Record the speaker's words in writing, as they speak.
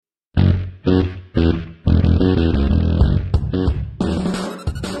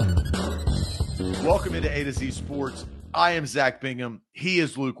into A to Z Sports. I am Zach Bingham. He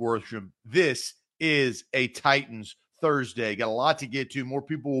is Luke Wortham. This is a Titans Thursday. Got a lot to get to. More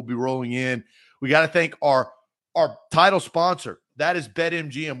people will be rolling in. We got to thank our title sponsor. That is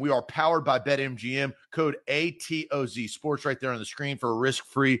BetMGM. We are powered by BetMGM. Code ATOZ Sports right there on the screen for a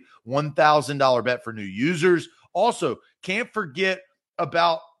risk-free $1,000 bet for new users. Also, can't forget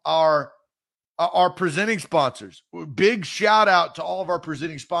about our presenting sponsors. Big shout out to all of our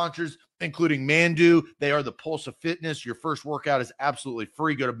presenting sponsors, including Mandu. They are the pulse of fitness. Your first workout is absolutely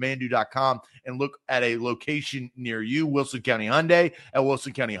free. Go to mandu.com and look at a location near you. Wilson County Hyundai at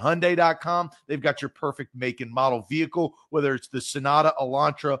wilsoncountyhyundai.com. They've got your perfect make and model vehicle, whether it's the Sonata,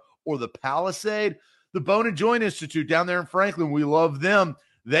 Elantra, or the Palisade. The Bone and Joint Institute down there in Franklin, we love them.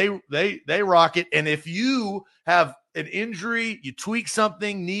 They rock it. And if you have an injury, you tweak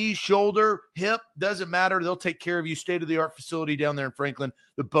something, knee, shoulder, hip, doesn't matter. They'll take care of you. State-of-the-art facility down there in Franklin,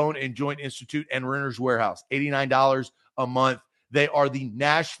 the Bone and Joint Institute and Renter's Warehouse, $89 a month. They are the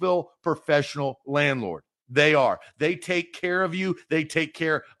Nashville professional landlord. They are. They take care of you. They take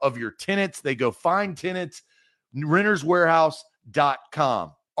care of your tenants. They go find tenants.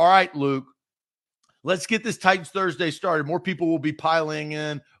 renterswarehouse.com. All right, Luke. Let's get this Titans Thursday started. More people will be piling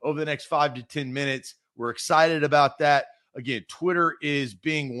in over the next 5 to 10 minutes. We're excited about that. Again, Twitter is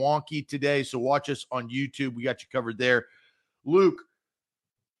being wonky today, so watch us on YouTube. We got you covered there. Luke,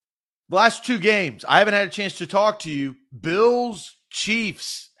 the last two games, I haven't had a chance to talk to you. Bills,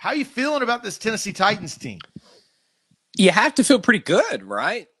 Chiefs. How are you feeling about this Tennessee Titans team? You have to feel pretty good,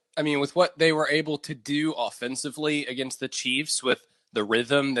 right? I mean, with what they were able to do offensively against the Chiefs, with the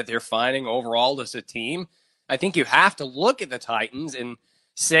rhythm that they're finding overall as a team, I think you have to look at the Titans and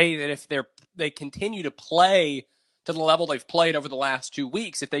say that if they continue to play to the level they've played over the last 2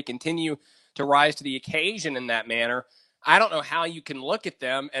 weeks, if they continue to rise to the occasion in that manner, I don't know how you can look at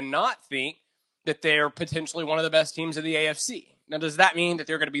them and not think that they're potentially one of the best teams of the AFC. Now, does that mean that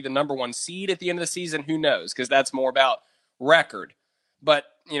they're going to be the number one seed at the end of the season? Who knows? Because that's more about record. But,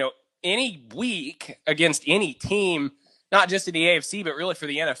 any week against any team, not just in the AFC, but really for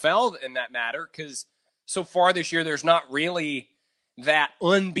the NFL in that matter, because so far this year, there's not really that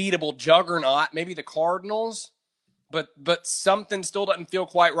unbeatable juggernaut, maybe the Cardinals, but something still doesn't feel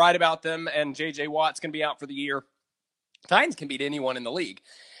quite right about them, and J.J. Watt's going to be out for the year. Titans can beat anyone in the league.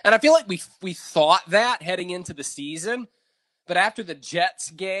 And I feel like we thought that heading into the season, but after the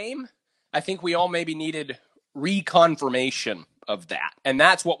Jets game, I think we all maybe needed reconfirmation of that. And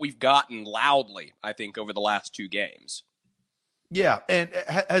that's what we've gotten loudly, I think, over the last two games. Yeah, and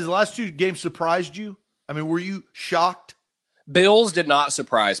has the last two games surprised you? I mean, were you shocked? Bills did not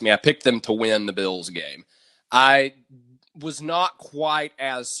surprise me. I picked them to win the Bills game. I was not quite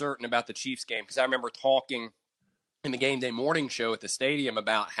as certain about the Chiefs game because I remember talking in the Game Day morning show at the stadium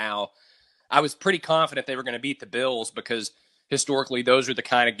about how I was pretty confident they were going to beat the Bills because historically those are the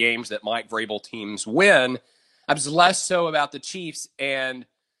kind of games that Mike Vrabel teams win. I was less so about the Chiefs, and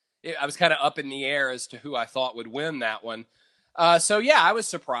I was kind of up in the air as to who I thought would win that one. So, yeah, I was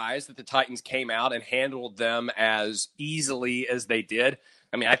surprised that the Titans came out and handled them as easily as they did.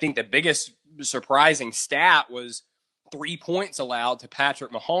 I mean, I think the biggest surprising stat was 3 points allowed to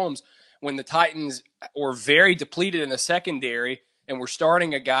Patrick Mahomes when the Titans were very depleted in the secondary and were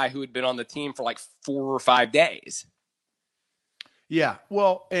starting a guy who had been on the team for like 4 or 5 days. Yeah,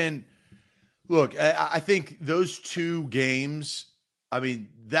 well, and look, I think those two games, I mean,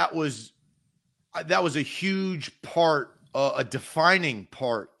 that was a huge part, a defining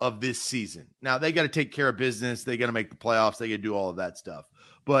part of this season. Now, they got to take care of business. They got to make the playoffs. They got to do all of that stuff.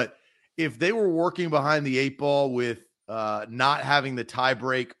 But if they were working behind the 8 ball with not having the tie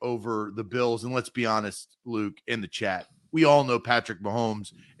break over the Bills, and let's be honest, Luke, in the chat, we all know Patrick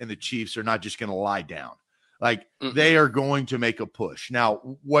Mahomes and the Chiefs are not just going to lie down. Like, they are going to make a push. Now,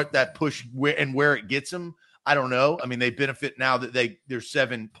 what that push and where it gets them, I don't know. I mean, they benefit now that there's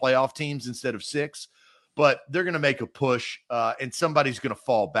 7 playoff teams instead of 6. But they're going to make a push, and somebody's going to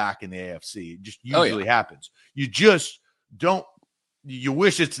fall back in the AFC. It just usually happens. You just don't – you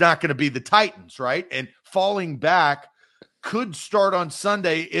wish it's not going to be the Titans, right? And falling back could start on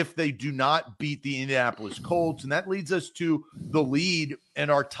Sunday if they do not beat the Indianapolis Colts. And that leads us to the lead and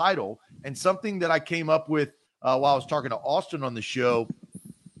our title. And something that I came up with while I was talking to Austin on the show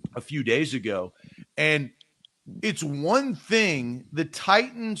a few days ago. And it's one thing, the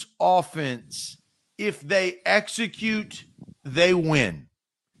Titans offense – if they execute, they win.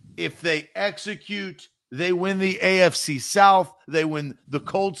 If they execute, they win the AFC South, they win the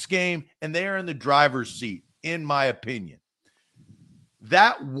Colts game, and they are in the driver's seat, in my opinion.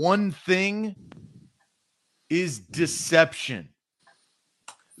 That one thing is deception.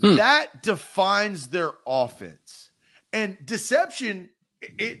 that defines their offense. And deception,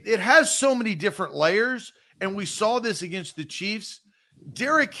 it has so many different layers, and we saw this against the Chiefs.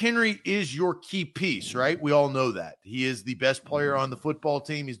 Derrick Henry is your key piece, right? We all know that. He is the best player on the football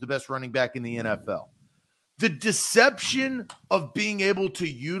team. He's the best running back in the NFL. The deception of being able to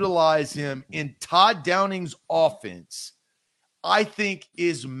utilize him in Todd Downing's offense, I think,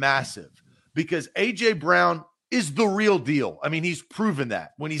 is massive because A.J. Brown is the real deal. I mean, he's proven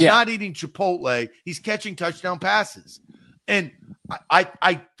that. When he's not eating Chipotle, he's catching touchdown passes. And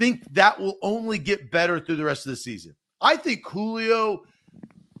I think that will only get better through the rest of the season. I think Julio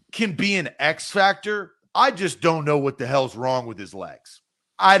can be an X factor. I just don't know what the hell's wrong with his legs.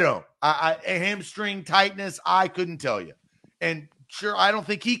 I don't. A hamstring tightness, I couldn't tell you. And sure, I don't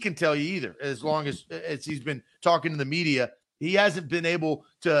think he can tell you either. As long as he's been talking to the media, he hasn't been able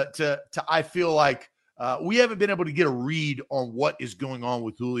to I feel like we haven't been able to get a read on what is going on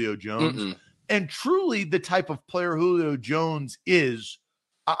with Julio Jones. Mm-mm. And truly the type of player Julio Jones is,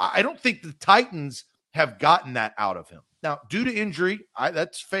 I don't think the Titans have gotten that out of him. Now, due to injury,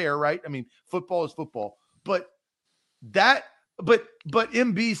 that's fair, right? I mean, football is football. But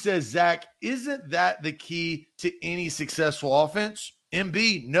MB says, Zach, isn't that the key to any successful offense?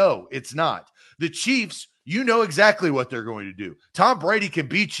 MB, no, it's not. The Chiefs, you know exactly what they're going to do. Tom Brady can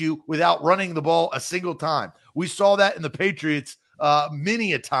beat you without running the ball a single time. We saw that in the Patriots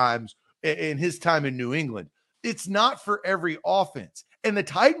many a times in his time in New England. It's not for every offense. And the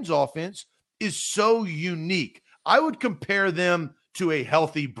Titans offense is so unique. I would compare them to a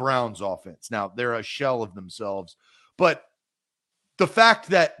healthy Browns offense. Now, they're a shell of themselves, but the fact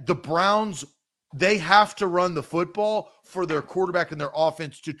that the Browns, they have to run the football for their quarterback and their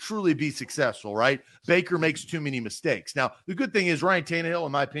offense to truly be successful, right? Baker makes too many mistakes. Now, the good thing is Ryan Tannehill,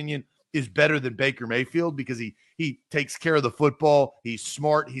 in my opinion, is better than Baker Mayfield because he takes care of the football. He's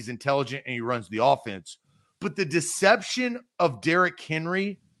smart, he's intelligent, and he runs the offense. But the deception of Derrick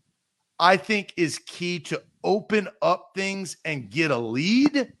Henry, I think, is key to open up things and get a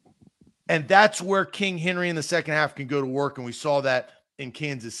lead. And that's where King Henry in the second half can go to work. And we saw that in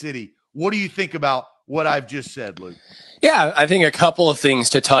Kansas City. What do you think about what I've just said, Luke? Yeah, I think a couple of things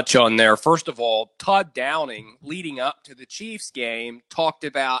to touch on there. First of all, Todd Downing, leading up to the Chiefs game, talked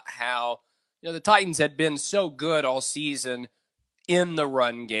about how the Titans had been so good all season in the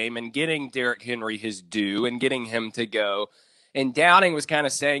run game and getting Derrick Henry his due and getting him to go. And Downing was kind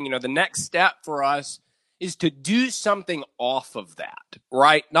of saying, the next step for us is to do something off of that,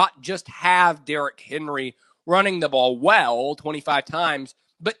 right? Not just have Derrick Henry running the ball well 25 times,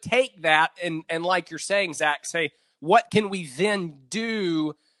 but take that and like you're saying, Zach, say, what can we then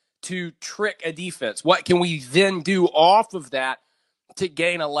do to trick a defense? What can we then do off of that to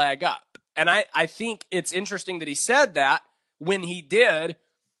gain a leg up? And I think it's interesting that he said that when he did,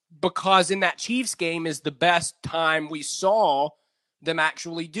 because in that Chiefs game is the best time we saw them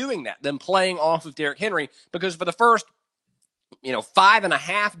actually doing that, them playing off of Derrick Henry, because for the first,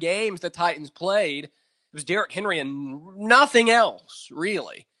 5.5 games the Titans played, it was Derrick Henry and nothing else,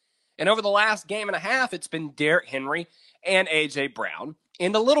 really. And over the last game and a half, it's been Derrick Henry and A.J. Brown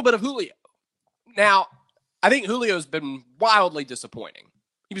and a little bit of Julio. Now, I think Julio's been wildly disappointing.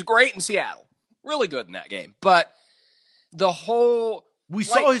 He was great in Seattle, really good in that game. But the whole... We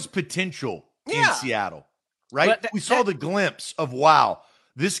saw his potential in Seattle, right? We saw the glimpse of, wow,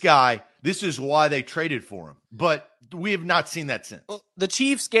 this guy, this is why they traded for him. But we have not seen that since. Well, the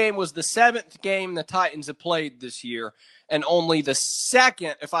Chiefs game was the 7th game the Titans have played this year, and only the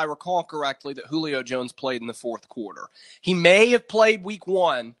 2nd, if I recall correctly, that Julio Jones played in the fourth quarter. He may have played week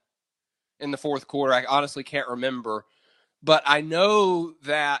 1 in the fourth quarter. I honestly can't remember. But I know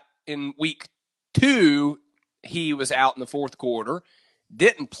that in week 2, he was out in the fourth quarter.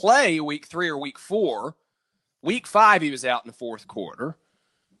 Didn't play week 3 or week 4. Week 5, he was out in the fourth quarter.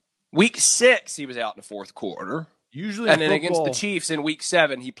 Week 6, he was out in the fourth quarter. Usually, and then against the Chiefs in week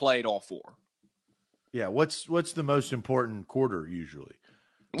 7, he played all 4. Yeah, what's the most important quarter usually?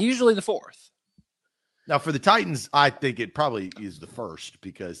 Usually the fourth. Now, for the Titans, I think it probably is the first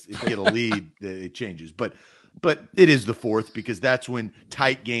because if you get a lead, it changes. But it is the fourth because that's when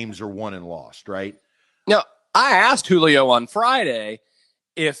tight games are won and lost, right? Now, I asked Julio on Friday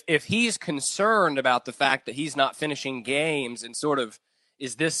if he's concerned about the fact that he's not finishing games and sort of,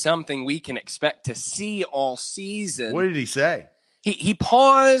 is this something we can expect to see all season? What did he say? He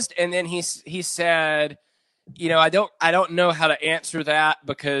paused and then he said, I don't know how to answer that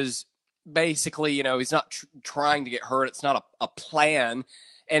because basically, he's not trying to get hurt. It's not a plan.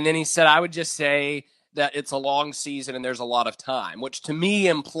 And then he said, I would just say that it's a long season and there's a lot of time, which to me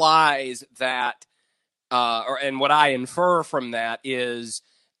implies that, and what I infer from that is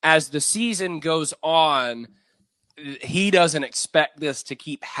as the season goes on, he doesn't expect this to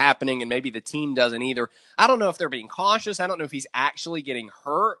keep happening, and maybe the team doesn't either. I don't know if they're being cautious. I don't know if he's actually getting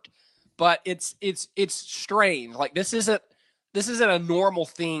hurt, but it's strange. Like this isn't a normal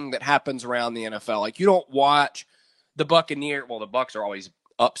thing that happens around the NFL. Like you don't watch the Buccaneers. Well, the Bucs are always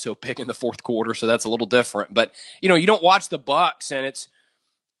up so big in the fourth quarter, so that's a little different. But you don't watch the Bucs and it's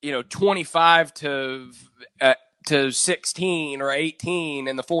 25 to 16 or 18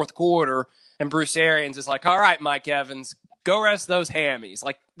 in the fourth quarter, and Bruce Arians is like, all right, Mike Evans, go rest those hammies.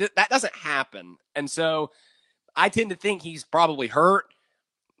 Like, that doesn't happen. And so I tend to think he's probably hurt.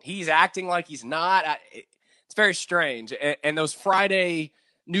 He's acting like he's not. It's very strange. And those Friday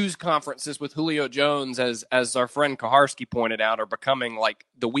news conferences with Julio Jones, as our friend Kaharski pointed out, are becoming like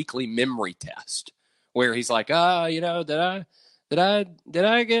the weekly memory test, where he's like, did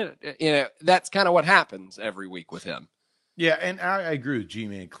I get, that's kind of what happens every week with him. Yeah, and I agree with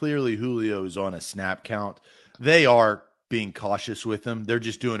G-Man. Clearly, Julio is on a snap count. They are being cautious with him. They're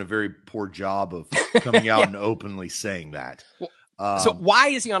just doing a very poor job of coming out and openly saying that. So why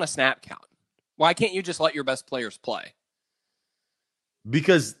is he on a snap count? Why can't you just let your best players play?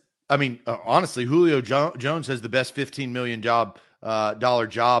 Because, honestly, Julio Jones has the best $15 million dollar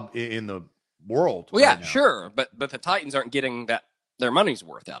job in the world. Well, yeah, sure, but the Titans aren't getting their money's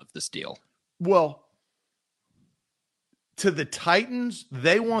worth out of this deal. Well, to the Titans,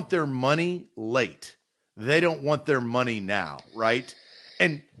 they want their money late. They don't want their money now, right?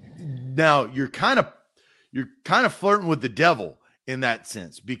 And now you're kind of flirting with the devil in that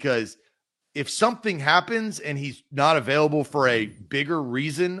sense, because if something happens and he's not available for a bigger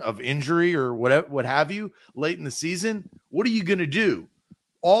reason of injury or what have you late in the season, what are you going to do?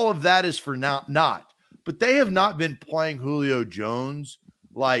 All of that is for not. But they have not been playing Julio Jones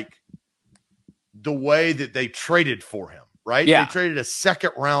like the way that they traded for him, right? Yeah. They traded a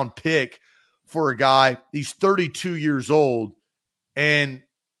second round pick for a guy. He's 32 years old, and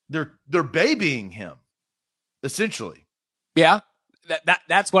they're babying him, essentially. Yeah,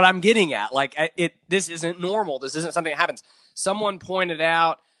 that's what I'm getting at. Like, this isn't normal. This isn't something that happens. Someone pointed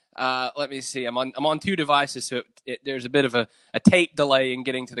out. Let me see. I'm on two devices, so there's a bit of a tape delay in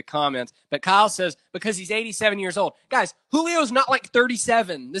getting to the comments. But Kyle says, because he's 87 years old. Guys, Julio's not like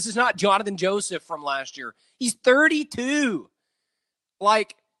 37. This is not Jonathan Joseph from last year. He's 32.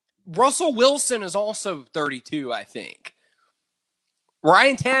 Like, Russell Wilson is also 32, I think.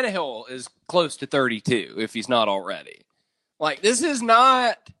 Ryan Tannehill is close to 32, if he's not already. Like, this is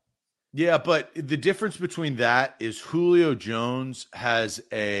not... Yeah, but the difference between that is Julio Jones has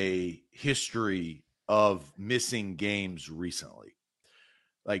a history of missing games recently.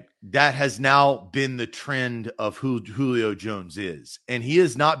 Like, that has now been the trend of who Julio Jones is. And he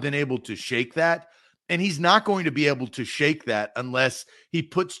has not been able to shake that. And he's not going to be able to shake that unless he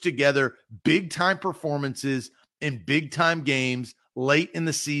puts together big-time performances in big-time games late in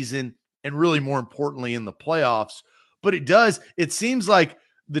the season and really, more importantly, in the playoffs. But it seems like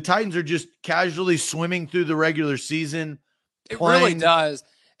the Titans are just casually swimming through the regular season. It really does.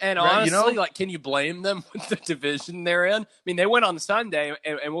 And honestly, can you blame them with the division they're in? I mean, they went on Sunday,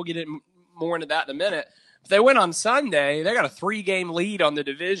 and we'll get more into that in a minute. If they went on Sunday, they got a 3-game lead on the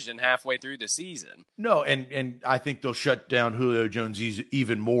division halfway through the season. No, and I think they'll shut down Julio Jones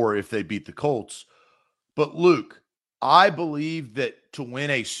even more if they beat the Colts. But Luke, I believe that to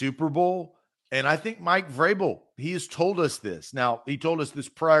win a Super Bowl, and I think Mike Vrabel, he has told us this. Now, he told us this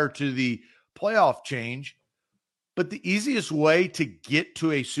prior to the playoff change, but the easiest way to get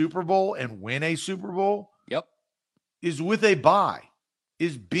to a Super Bowl and win a Super Bowl is with a bye,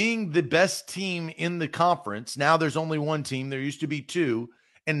 is being the best team in the conference. Now there's only one team. There used to be two,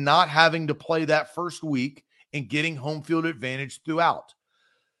 and not having to play that first week and getting home field advantage throughout.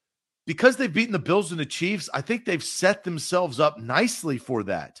 Because they've beaten the Bills and the Chiefs, I think they've set themselves up nicely for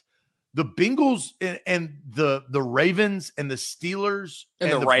that. The Bengals and the Ravens and the Steelers and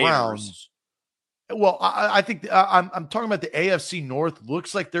the Browns. Well, I think I'm talking about the AFC North.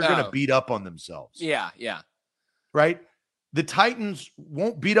 Looks like they're going to beat up on themselves. Yeah. Right? The Titans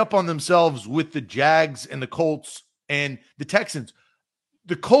won't beat up on themselves with the Jags and the Colts and the Texans.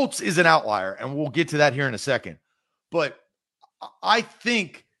 The Colts is an outlier, and we'll get to that here in a second. But I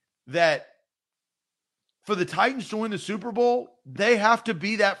think that for the Titans to win the Super Bowl, they have to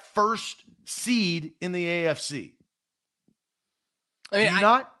be that first seed in the AFC.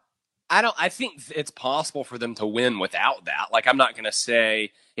 I think it's possible for them to win without that. Like, I'm not going to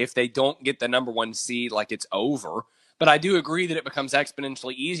say if they don't get the number one seed, like it's over. But I do agree that it becomes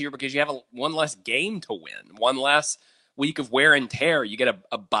exponentially easier because you have one less game to win, one less week of wear and tear. You get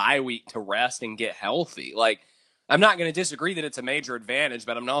a bye week to rest and get healthy. Like, I'm not going to disagree that it's a major advantage,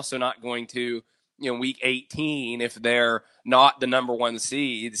 but I'm also not going to, week 18, if they're not the number one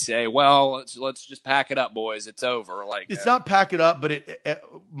seed, say, well, let's just pack it up, boys. It's over. It's not pack it up, but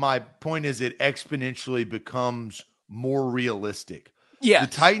my point is it exponentially becomes more realistic. Yes.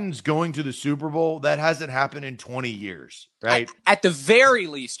 The Titans going to the Super Bowl, that hasn't happened in 20 years, right? At the very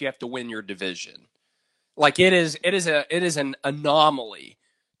least, you have to win your division. Like it is an anomaly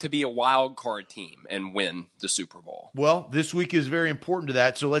to be a wild card team and win the Super Bowl. Well, this week is very important to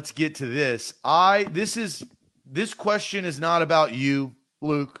that. So let's get to this. This question is not about you,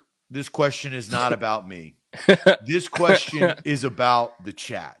 Luke. This question is not about me. This question is about the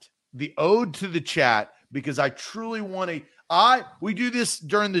chat. The ode to the chat, because I truly want we do this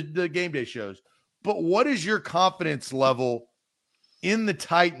during the game day shows, but what is your confidence level in the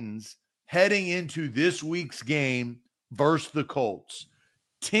Titans heading into this week's game versus the Colts?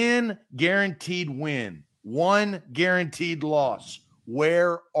 10 guaranteed win, 1 guaranteed loss.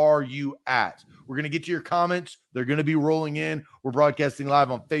 Where are you at? We're going to get to your comments. They're going to be rolling in. We're broadcasting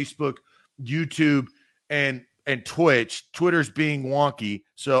live on Facebook, YouTube, and Twitch. Twitter's being wonky,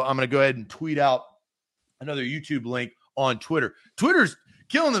 so I'm going to go ahead and tweet out another YouTube link on Twitter. Twitter's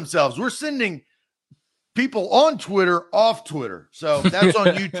killing themselves. We're sending people on Twitter off Twitter. So that's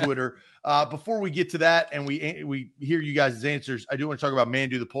on you, Twitter. Before we get to that and we hear you guys' answers, I do want to talk about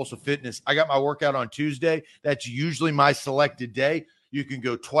Mandu, the Pulse of Fitness. I got my workout on Tuesday. That's usually my selected day. You can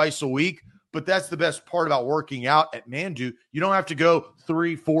go twice a week, but that's the best part about working out at Mandu. You don't have to go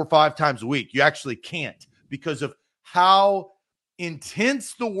 3, 4, 5 times a week. You actually can't because of how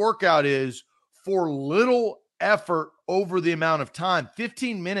intense the workout is for little effort over the amount of time.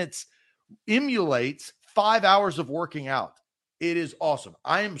 15 minutes emulates 5 hours of working out. It is awesome.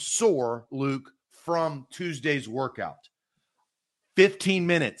 I am sore, Luke, from Tuesday's workout. 15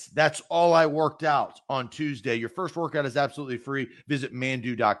 minutes. That's all I worked out on Tuesday. Your first workout is absolutely free. Visit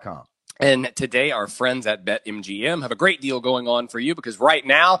mandu.com. And today, our friends at BetMGM have a great deal going on for you because right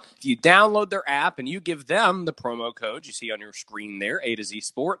now, if you download their app and you give them the promo code you see on your screen there, A to Z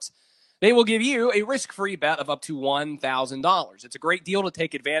Sports, they will give you a risk-free bet of up to $1,000. It's a great deal to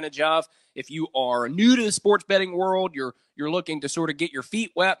take advantage of. If you are new to the sports betting world, you're looking to sort of get your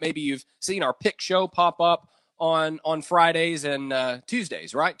feet wet. Maybe you've seen our pick show pop up on Fridays and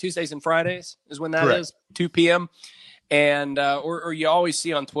Tuesdays, right? Tuesdays and Fridays is when that Correct. is, 2 p.m. And or you always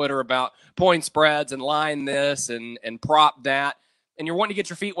see on Twitter about point spreads and line this and prop that. And you're wanting to get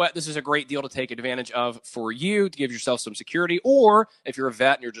your feet wet, this is a great deal to take advantage of for you to give yourself some security. Or if you're a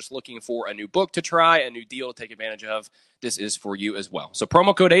vet and you're just looking for a new book to try, a new deal to take advantage of, this is for you as well. So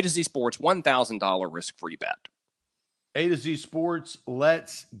promo code A to Z Sports, $1,000 risk-free bet. A to Z Sports,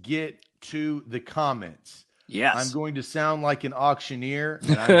 let's get to the comments. Yes. I'm going to sound like an auctioneer,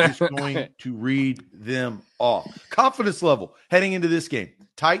 and I'm just going to read them off. Confidence level heading into this game.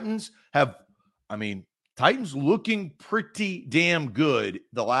 Titans looking pretty damn good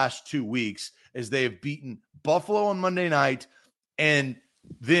the last 2 weeks as they have beaten Buffalo on Monday night and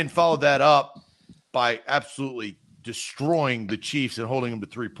then followed that up by absolutely destroying the Chiefs and holding them to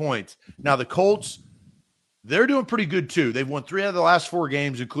 3 points. Now, the Colts, they're doing pretty good too. They've won 3 out of the last 4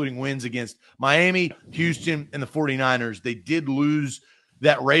 games, including wins against Miami, Houston, and the 49ers. They did lose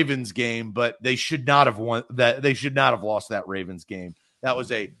that Ravens game, but they should not have won that. They should not have lost that Ravens game. That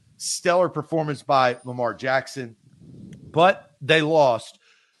was a stellar performance by Lamar Jackson, but they lost.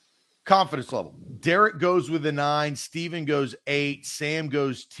 Confidence level. Derek goes with a 9. Steven goes 8. Sam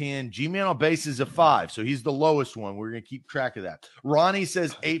goes 10. G-Man on base is a 5, so he's the lowest one. We're going to keep track of that. Ronnie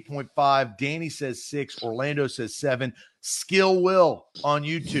says 8.5. Danny says 6. Orlando says 7. Skill Will on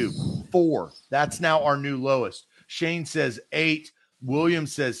YouTube, 4. That's now our new lowest. Shane says 8. William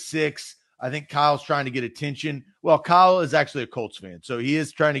says 6. I think Kyle's trying to get attention. Well, Kyle is actually a Colts fan, so he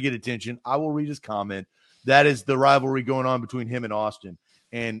is trying to get attention. I will read his comment. That is the rivalry going on between him and Austin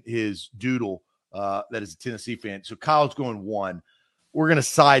and his doodle that is a Tennessee fan. So Kyle's going 1. We're going to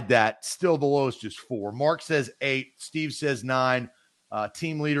side that. Still the lowest is 4. Mark says 8. Steve says 9.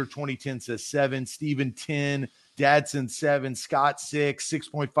 Team leader 2010 says 7. Steven 10. Dadson 7. Scott 6.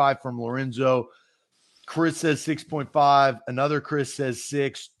 6.5 from Lorenzo. Chris says 6.5. Another Chris says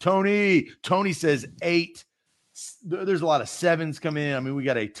 6. Tony says 8. There's a lot of 7s coming in. I mean, we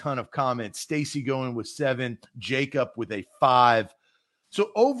got a ton of comments. Stacy going with 7. Jacob with a 5. So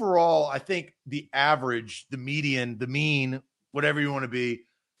overall, I think the average, the median, the mean, whatever you want to be,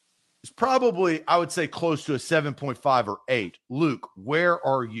 is probably, I would say, close to a 7.5 or 8. Luke, where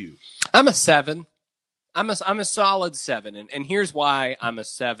are you? I'm a 7. I'm a solid 7, and here's why I'm a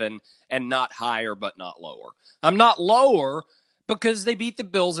 7 and not higher but not lower. I'm not lower because they beat the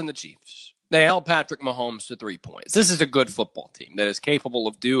Bills and the Chiefs. They held Patrick Mahomes to 3 points. This is a good football team that is capable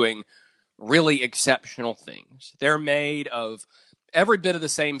of doing really exceptional things. They're made of every bit of the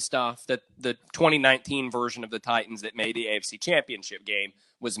same stuff that the 2019 version of the Titans that made the AFC Championship game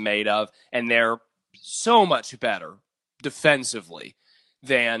was made of, and they're so much better defensively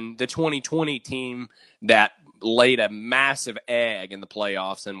than the 2020 team that laid a massive egg in the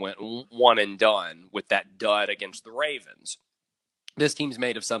playoffs and went one and done with that dud against the Ravens. This team's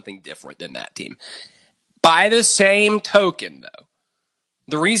made of something different than that team. By the same token, though,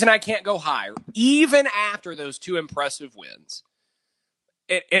 the reason I can't go higher, even after those two impressive wins,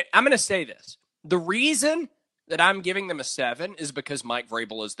 I'm going to say this. The reason that I'm giving them a 7 is because Mike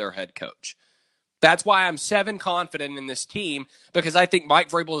Vrabel is their head coach. That's why I'm 7 confident in this team, because I think Mike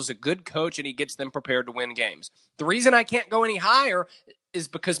Vrabel is a good coach and he gets them prepared to win games. The reason I can't go any higher is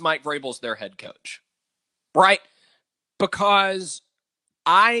because Mike Vrabel is their head coach, right? Because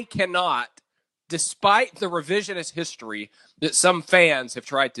I cannot, despite the revisionist history that some fans have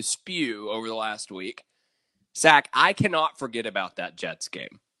tried to spew over the last week, Zach, I cannot forget about that Jets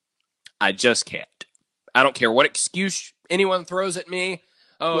game. I just can't. I don't care what excuse anyone throws at me.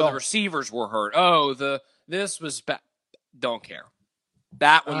 Oh, well, the receivers were hurt. Oh, this was bad. Don't care.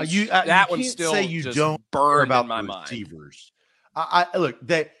 That one. That one still say you just don't burned about in my mind. Receivers. Look.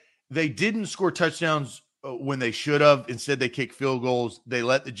 They didn't score touchdowns when they should have. Instead, they kicked field goals. They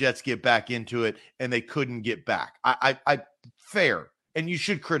let the Jets get back into it, and they couldn't get back. I fair, and you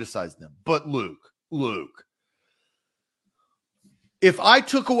should criticize them. But Luke. If I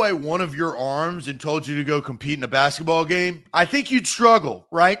took away one of your arms and told you to go compete in a basketball game, I think you'd struggle,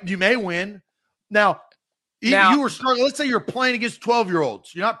 right? You may win. Now you were struggling. Let's say you're playing against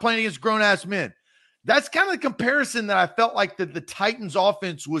 12-year-olds. You're not playing against grown-ass men. That's kind of the comparison that I felt like the Titans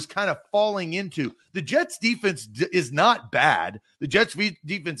offense was kind of falling into. The Jets defense is not bad. The Jets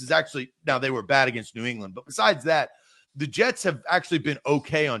defense is actually, now they were bad against New England, but besides that, the Jets have actually been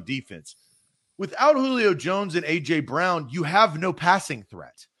okay on defense. Without Julio Jones and A.J. Brown, you have no passing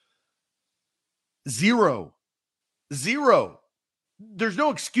threat. Zero. There's no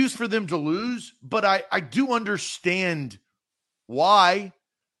excuse for them to lose, but I do understand why.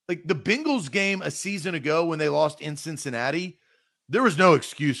 Like the Bengals game a season ago when they lost in Cincinnati, there was no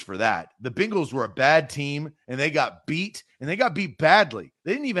excuse for that. The Bengals were a bad team, and they got beat, and they got beat badly.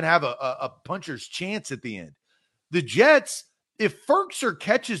 They didn't even have a puncher's chance at the end. The Jets, if Ferkser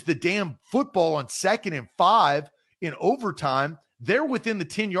catches the damn football on 2nd and 5 in overtime, they're within the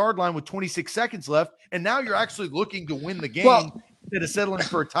 10-yard line with 26 seconds left, and now you're actually looking to win the game instead of settling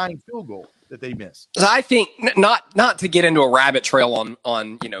for a tying field goal that they missed. I think not to get into a rabbit trail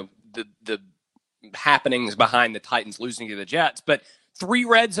on the happenings behind the Titans losing to the Jets, but 3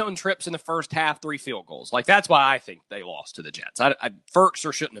 red zone trips in the first half, 3 field goals. Like that's why I think they lost to the Jets.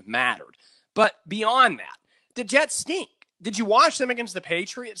 Ferkser shouldn't have mattered. But beyond that, the Jets stink. Did you watch them against the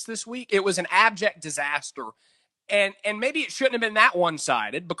Patriots this week? It was an abject disaster. And maybe it shouldn't have been that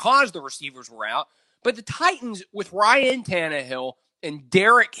one-sided because the receivers were out. But the Titans with Ryan Tannehill and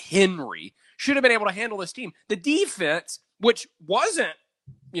Derrick Henry should have been able to handle this team. The defense, which wasn't,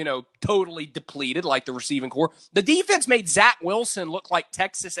 totally depleted like the receiving core, the defense made Zach Wilson look like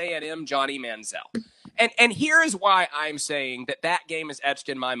Texas A&M Johnny Manziel. And here is why I'm saying that game is etched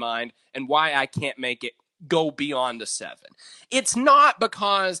in my mind and why I can't make it go beyond a 7. It's not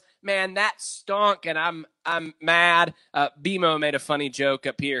because, man, that stunk and I'm mad. BMO made a funny joke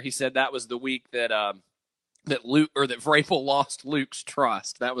up here. He said that was the week that Vrabel lost Luke's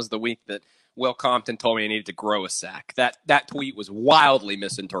trust. That was the week that Will Compton told me I needed to grow a sack. That tweet was wildly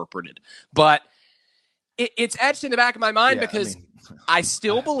misinterpreted. But it's etched in the back of my mind because I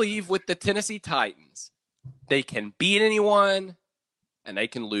still believe with the Tennessee Titans, they can beat anyone and they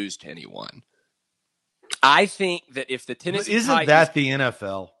can lose to anyone. I think that if the Tennessee Titans, that the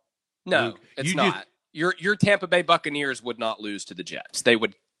NFL? No, Luke, it's not. Your Tampa Bay Buccaneers would not lose to the Jets. They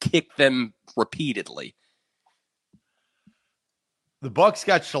would kick them repeatedly. The Bucs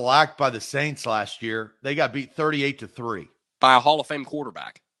got shellacked by the Saints last year. They got beat 38-3 by a Hall of Fame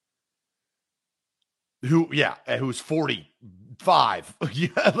quarterback. Who's 45.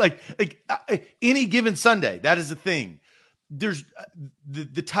 Any given Sunday, that is the thing. There's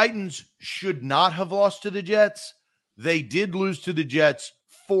the Titans should not have lost to the Jets. They did lose to the Jets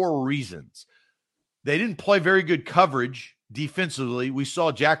for reasons. They didn't play very good coverage defensively. We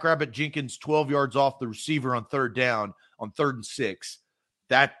saw Jackrabbit Jenkins 12 yards off the receiver on 3rd down on 3rd and 6.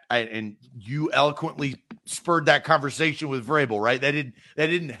 And you eloquently spurred that conversation with Vrabel, right? That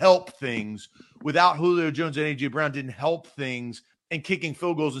didn't help things. Without Julio Jones and A.J. Brown didn't help things. And kicking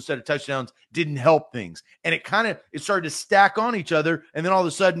field goals instead of touchdowns didn't help things. And it started to stack on each other. And then all of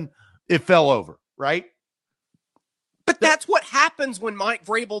a sudden, it fell over, right? But that's what happens when Mike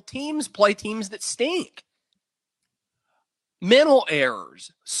Vrabel teams play teams that stink. Mental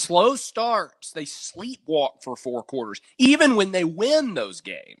errors, slow starts, they sleepwalk for 4 quarters, even when they win those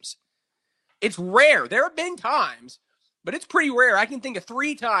games. It's rare. There have been times, but it's pretty rare. I can think of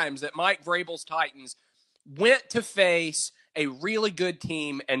 3 times that Mike Vrabel's Titans went to face a really good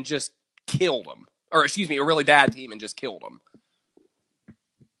team and just killed them. Or, excuse me, a really bad team and just killed them.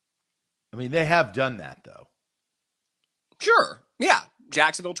 I mean, they have done that, though. Sure. Yeah.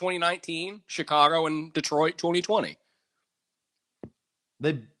 Jacksonville 2019, Chicago and Detroit 2020.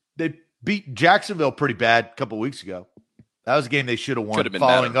 They beat Jacksonville pretty bad a couple weeks ago. That was a game they should have won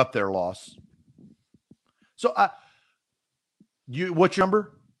following up their loss. So, what's your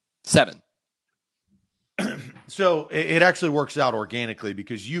number? 7. So it actually works out organically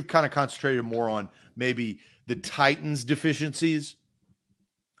because you've kind of concentrated more on maybe the Titans' deficiencies.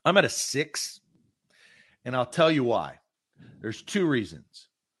 I'm at a 6, and I'll tell you why. There's 2 reasons.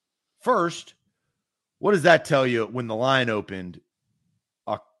 First, what does that tell you when the line opened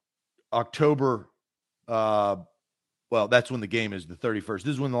October? Well, that's when the game is, the 31st.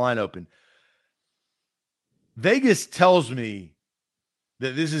 This is when the line opened. Vegas tells me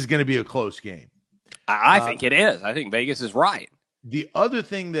that this is going to be a close game. I think it is. I think Vegas is right. The other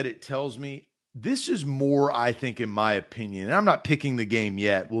thing that it tells me, this is more, I think, in my opinion, and I'm not picking the game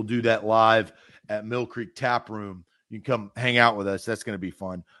yet. We'll do that live at Mill Creek Tap Room. You can come hang out with us. That's going to be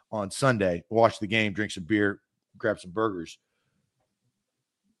fun on Sunday. Watch the game, drink some beer, grab some burgers.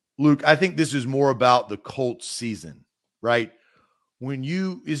 Luke, I think this is more about the Colts season, right?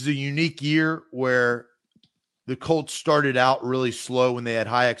 Is a unique year where the Colts started out really slow when they had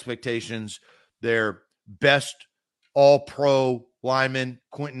high expectations. Their best all-pro lineman,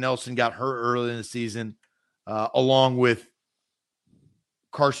 Quentin Nelson, got hurt early in the season, along with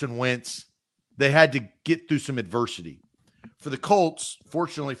Carson Wentz. They had to get through some adversity. For the Colts,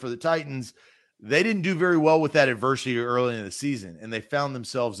 fortunately for the Titans, they didn't do very well with that adversity early in the season, and they found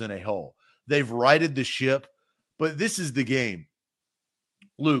themselves in a hole. They've righted the ship, but this is the game.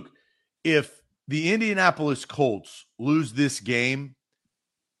 Luke, if the Indianapolis Colts lose this game,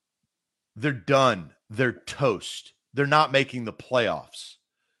 they're done. They're toast. They're not making the playoffs.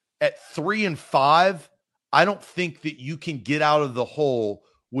 At 3-5, I don't think that you can get out of the hole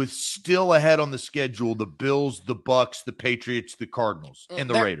with still ahead on the schedule the Bills, the Bucks, the Patriots, the Cardinals, and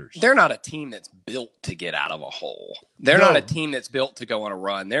the Raiders. They're not a team that's built to get out of a hole. They're not a team that's built to go on a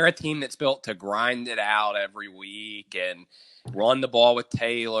run. They're a team that's built to grind it out every week and run the ball with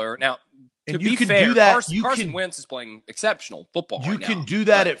Taylor. Now, to be fair, do that. Carson Wentz is playing exceptional football. You can do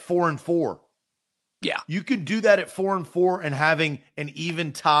that at 4-4. Yeah. You can do that at 4-4 and having an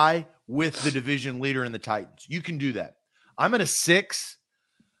even tie with the division leader in the Titans. You can do that. I'm at a 6.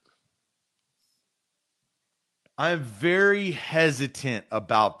 I'm very hesitant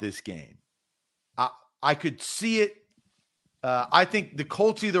about this game. I could see it. I think the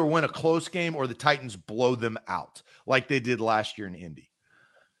Colts either win a close game or the Titans blow them out like they did last year in Indy.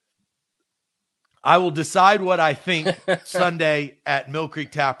 I will decide what I think Sunday at Mill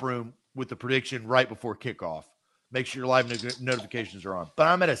Creek Tap Room with the prediction right before kickoff. Make sure your live notifications are on. But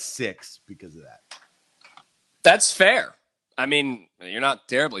I'm at a 6 because of that. That's fair. I mean, you're not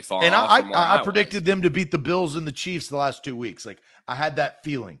terribly far and off. And I predicted them to beat the Bills and the Chiefs the last 2 weeks. Like, I had that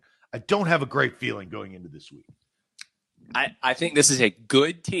feeling. I don't have a great feeling going into this week. I think this is a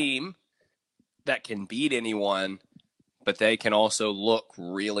good team that can beat anyone, but they can also look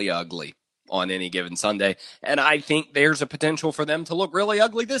really ugly on any given Sunday. And I think there's a potential for them to look really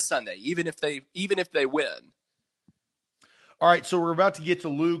ugly this Sunday, even if they win. All right, so we're about to get to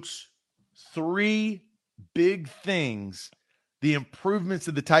Luke's 3 big things, the improvements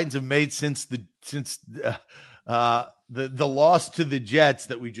that the Titans have made since the loss to the Jets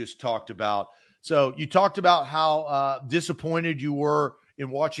that we just talked about. So you talked about how disappointed you were in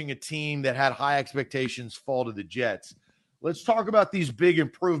watching a team that had high expectations fall to the Jets. Let's talk about these big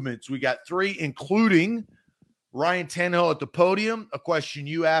improvements. We got 3, including Ryan Tannehill at the podium, a question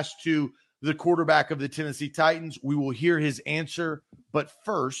you asked to the quarterback of the Tennessee Titans. We will hear his answer. But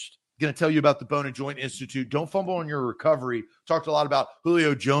first, I'm going to tell you about the Bone and Joint Institute. Don't fumble on your recovery. Talked a lot about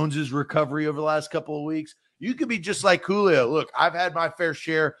Julio Jones's recovery over the last couple of weeks. You could be just like Julio. Look, I've had my fair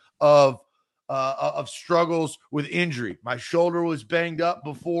share of struggles with injury. My shoulder was banged up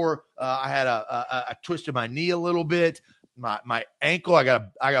before. I had I twisted my knee a little bit. My ankle, I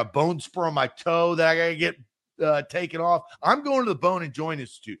got a bone spur on my toe that I got to get taken off. I'm going to the Bone and Joint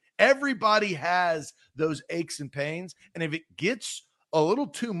Institute. Everybody has those aches and pains, and if it gets a little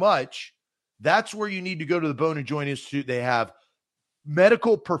too much, that's where you need to go to the Bone and Joint Institute. They have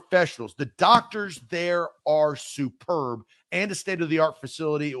medical professionals. The doctors there are superb, and a state-of-the-art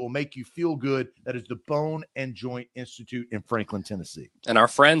facility. It will make you feel good. That is the Bone and Joint Institute in Franklin, Tennessee. And our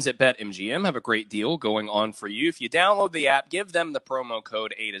friends at BetMGM have a great deal going on for you. If you download the app, give them the promo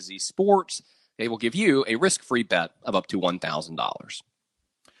code A to Z Sports. They will give you a risk-free bet of up to $1,000.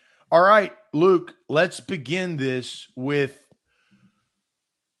 All right, Luke, let's begin this with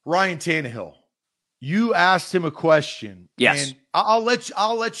Ryan Tannehill. You asked him a question. Yes. And I'll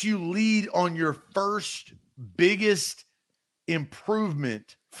let you lead on your first biggest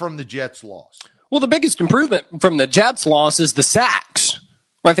improvement from the Jets' loss. Well, the biggest improvement from the Jets' loss is the sacks.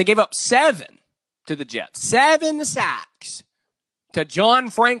 Right? They gave up 7 to the Jets. 7 sacks to John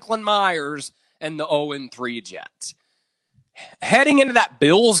Franklin Myers and the 0-3 Jets. Heading into that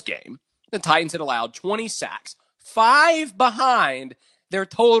Bills game, the Titans had allowed 20 sacks, 5 behind their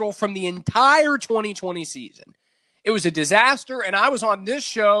total from the entire 2020 season. It was a disaster, and I was on this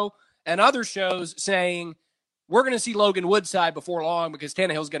show and other shows saying, we're going to see Logan Woodside before long because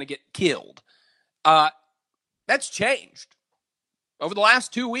Tannehill's going to get killed. That's changed. Over the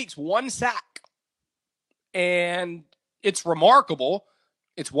last 2 weeks, 1 sack. And it's remarkable.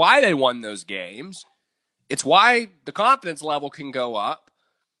 It's why they won those games. It's why the confidence level can go up.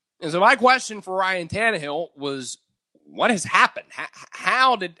 And so my question for Ryan Tannehill was, what has happened?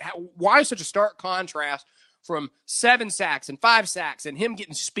 Why such a stark contrast from 7 sacks and 5 sacks and him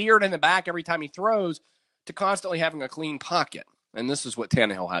getting speared in the back every time he throws to constantly having a clean pocket? And this is what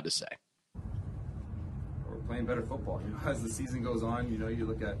Tannehill had to say. We're playing better football. As the season goes on, you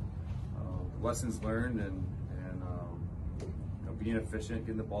look at lessons learned and being efficient,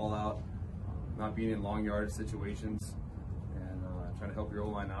 getting the ball out, not being in long yard situations, and trying to help your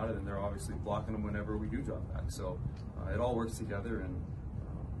O-line out, and then they're obviously blocking them whenever we do drop back. So it all works together, and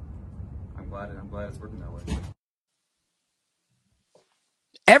I'm glad it's working that way.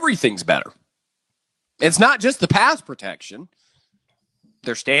 Everything's better. It's not just the pass protection.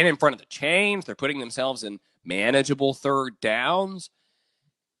 They're staying in front of the chains. They're putting themselves in manageable third downs.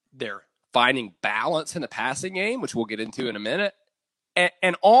 They're finding balance in the passing game, which we'll get into in a minute.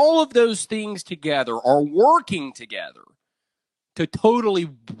 And all of those things together are working together to totally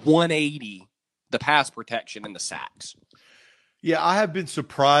 180 the pass protection and the sacks. Yeah, I have been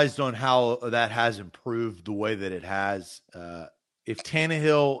surprised on how that has improved the way that it has. If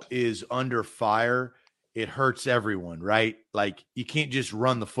Tannehill is under fire, it hurts everyone, right? Like, you can't just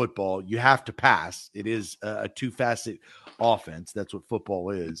run the football. You have to pass. It is a two-facet offense. That's what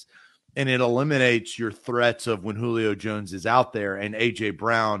football is. And it eliminates your threats of when Julio Jones is out there and A.J.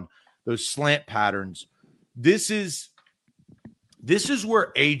 Brown, those slant patterns. This is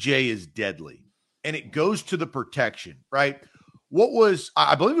where A.J. is deadly, and it goes to the protection, right?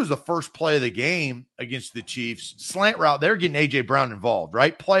 I believe it was the first play of the game against the Chiefs, slant route. They're getting A.J. Brown involved,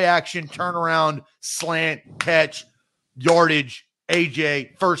 right? Play action, turnaround, slant, catch, yardage,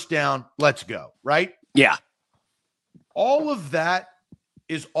 A.J., first down, let's go, right? Yeah. All of that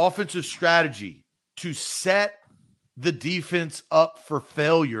is offensive strategy to set the defense up for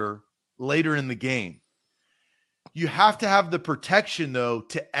failure later in the game. You have to have the protection, though,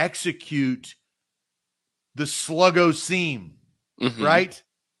 to execute the sluggo seam, right?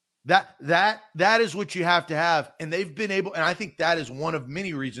 That is what you have to have. And they've been able, and I think that is one of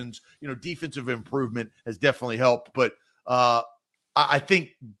many reasons, defensive improvement has definitely helped. But I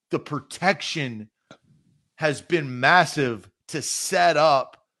think the protection has been massive to set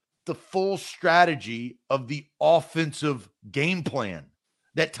up the full strategy of the offensive game plan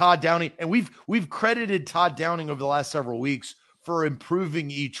that Todd Downing, and we've credited Todd Downing over the last several weeks for improving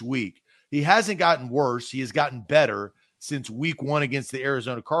each week. He hasn't gotten worse. He has gotten better since week 1 against the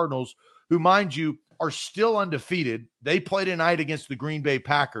Arizona Cardinals, who, mind you, are still undefeated. They play tonight against the Green Bay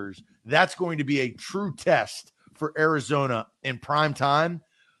Packers. That's going to be a true test for Arizona in prime time.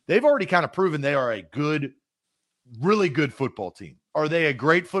 They've already kind of proven they are a good, really good football team. Are they a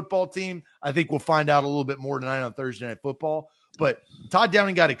great football team? I think we'll find out a little bit more tonight on Thursday Night Football. But Todd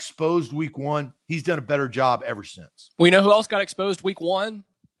Downing got exposed week 1. He's done a better job ever since. We know who else got exposed week 1?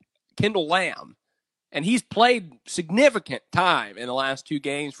 Kendall Lamb. And he's played significant time in the last 2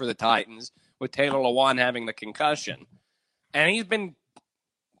 games for the Titans, with Taylor Lewan having the concussion. And he's been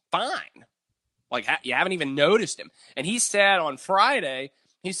fine. Like, you haven't even noticed him. And he said on Friday,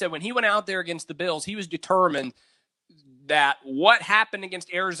 when he went out there against the Bills, he was determined that what happened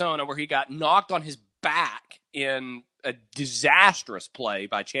against Arizona, where he got knocked on his back in a disastrous play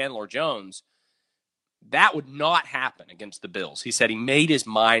by Chandler Jones, that would not happen against the Bills. He said he made his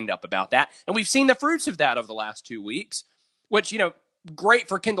mind up about that. And we've seen the fruits of that over the last 2 weeks, which, great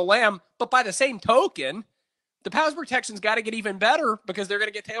for Kendall Lamb. But by the same token, the pass protection's got to get even better because they're going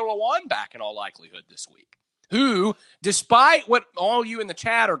to get Taylor Lewan back in all likelihood this week, who, despite what all you in the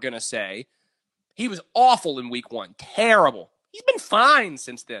chat are going to say, he was awful in week 1. Terrible. He's been fine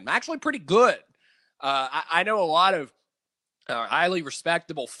since then. Actually pretty good. I know a lot of highly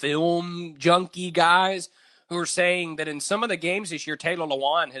respectable film junkie guys who are saying that in some of the games this year, Taylor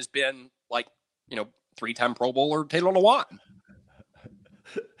Lewan has been like, 3-time Pro Bowler Taylor Lewan.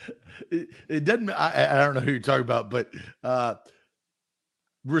 It doesn't, I don't know who you're talking about, but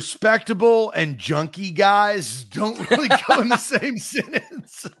respectable and junkie guys don't really go in the same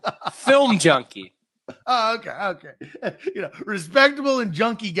sentence. Film junkie. Oh, okay. Respectable and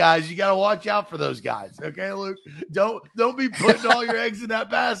junkie guys, you got to watch out for those guys. Okay, Luke, don't be putting all your eggs in that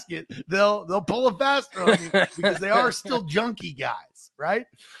basket. They'll pull a faster on you because they are still junkie guys, right?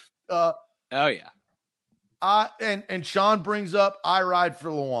 Oh yeah. And Sean brings up, I ride for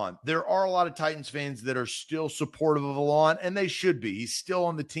Lewan. There are a lot of Titans fans that are still supportive of Lewan, and they should be. He's still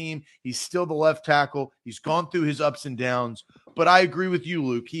on the team. He's still the left tackle. He's gone through his ups and downs. But I agree with you,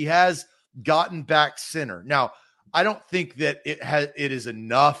 Luke. He has gotten back center. Now, I don't think that it is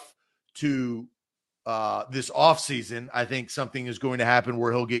enough to this offseason. I think something is going to happen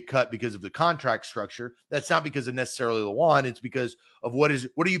where he'll get cut because of the contract structure. That's not because of necessarily Lewan. It's because of what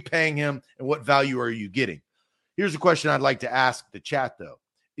are you paying him and what value are you getting? Here's a question I'd like to ask the chat, though.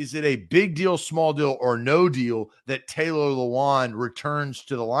 Is it a big deal, small deal, or no deal that Taylor Lewan returns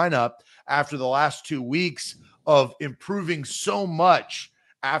to the lineup after the last 2 weeks of improving so much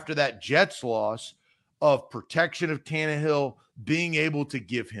after that Jets loss, of protection of Tannehill, being able to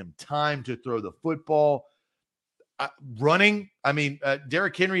give him time to throw the football, running? I mean,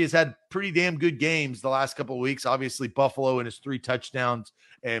 Derrick Henry has had pretty damn good games the last couple of weeks. Obviously, Buffalo and his 3 touchdowns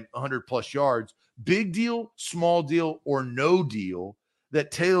and 100-plus yards. Big deal, small deal, or no deal that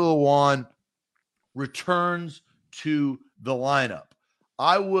Taylor Lewan returns to the lineup?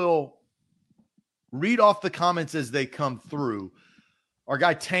 I will read off the comments as they come through. Our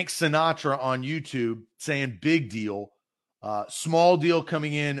guy Tank Sinatra on YouTube saying big deal. Small deal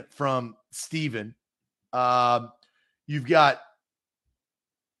coming in from Steven. You've got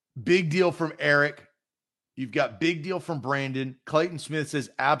big deal from Eric. You've got big deal from Brandon. Clayton Smith says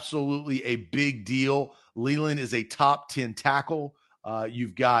absolutely a big deal. Leland is a top 10 tackle.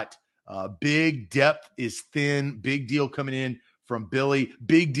 You've got big depth is thin. Big deal coming in from Billy.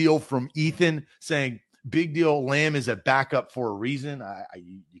 Big deal from Ethan saying big deal. Lamb is a backup for a reason.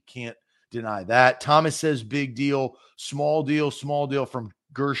 You can't deny that. Thomas says big deal. Small deal from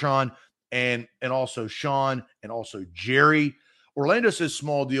Gershon and also Sean and also Jerry. Orlando says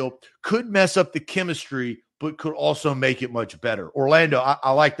small deal. Could mess up the chemistry, but could also make it much better. Orlando,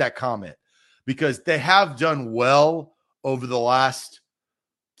 I like that comment because they have done well over the last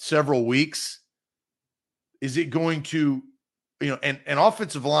several weeks. Is it going to, an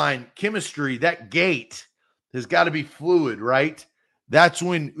offensive line chemistry, that gate has got to be fluid, right? That's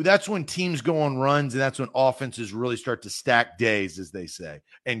when teams go on runs, and that's when offenses really start to stack days, as they say,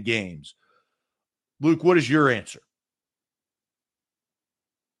 and games. Luke, what is your answer?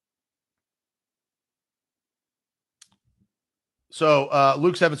 So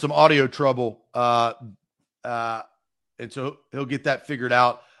Luke's having some audio trouble, and so he'll get that figured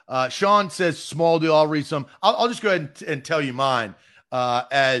out. Sean says small deal. I'll read some. I'll just go ahead and tell you mine,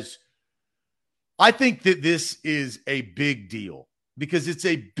 as I think that this is a big deal because it's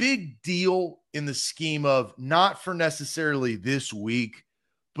a big deal in the scheme of not for necessarily this week,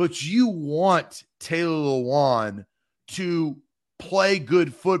 but you want Taylor Lewan to play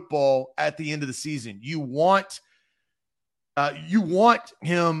good football at the end of the season. You want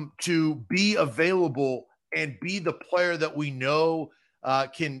him to be available and be the player that we know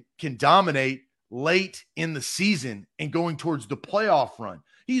can dominate late in the season and going towards the playoff run.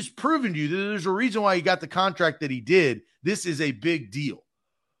 He's proven to you that there's a reason why he got the contract that he did. This is a big deal.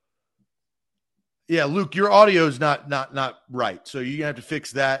 Yeah, Luke, your audio is not right, so you're gonna have to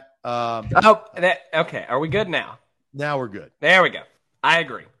fix that. Okay. Are we good now? Now we're good. There we go. I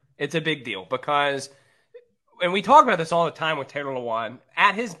agree. It's a big deal because, and we talk about this all the time with Taylor Lewan.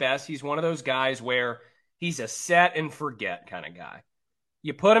 At his best, he's one of those guys where he's a set and forget kind of guy.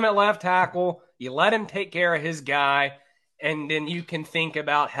 You put him at left tackle, you let him take care of his guy, and then you can think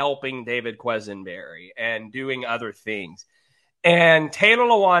about helping David Quesenberry and doing other things. And Taylor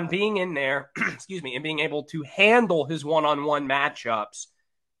Lewan being in there, and being able to handle his one-on-one matchups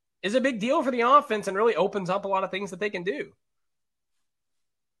is a big deal for the offense and really opens up a lot of things that they can do.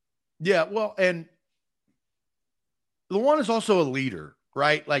 Yeah, well, and Lewan is also a leader,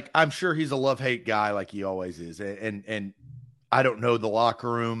 right? Like, I'm sure he's a love-hate guy like he always is. And I don't know the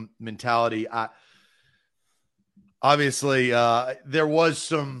locker room mentality. obviously, there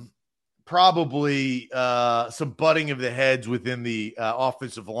was probably some butting of the heads within the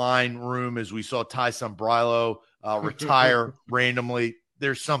offensive line room as we saw Ty Sombrilo retire randomly.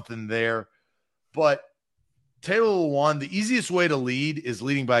 There's something there. But Taylor Lewan, the easiest way to lead is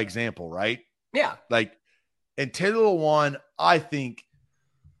leading by example, right? Yeah. And Taylor Lewan, I think,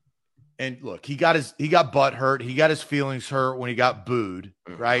 and look, he got butt hurt. He got his feelings hurt when he got booed,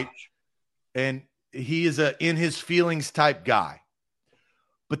 right? Gosh. And he is a in his feelings type guy.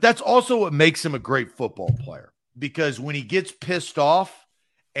 But that's also what makes him a great football player, because when he gets pissed off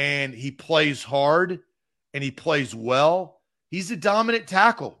and he plays hard and he plays well, he's a dominant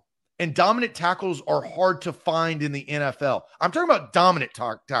tackle. And dominant tackles are hard to find in the NFL. I'm talking about dominant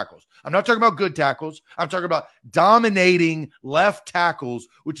tackles. I'm not talking about good tackles. I'm talking about dominating left tackles,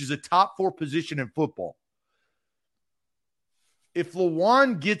 which is a top 4 position in football. If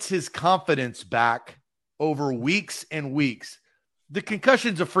Lewan gets his confidence back over weeks and weeks, the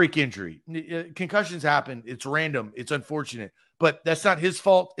concussion's a freak injury. Concussions happen. It's random. It's unfortunate. But that's not his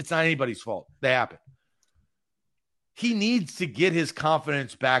fault. It's not anybody's fault. They happen. He needs to get his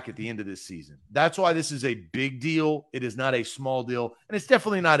confidence back at the end of this season. That's why this is a big deal. It is not a small deal. And it's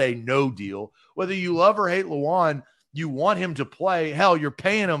definitely not a no deal. Whether you love or hate Lewan, you want him to play. Hell, you're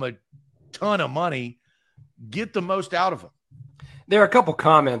paying him a ton of money. Get the most out of him. There are a couple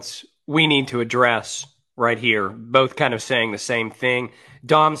comments we need to address right here, both kind of saying the same thing.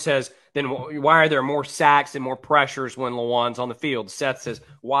 Dom says, then why are there more sacks and more pressures when Lewan's on the field? Seth says,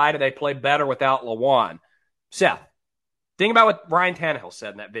 why do they play better without Lewan? Seth, think about what Ryan Tannehill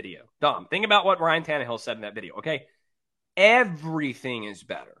said in that video. Dom, think about what Ryan Tannehill said in that video, okay? Everything is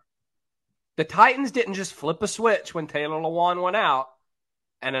better. The Titans didn't just flip a switch when Taylor Lewan went out,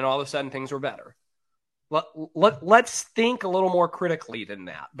 and then all of a sudden things were better. Let's think a little more critically than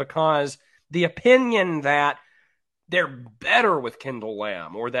that, because the opinion that they're better with Kendall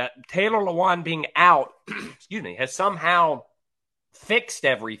Lamb or that Taylor Lewan being out, has somehow fixed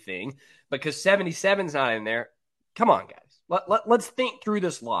everything because 77's not in there. Come on, guys. Let's think through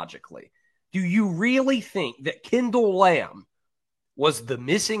this logically. Do you really think that Kendall Lamb was the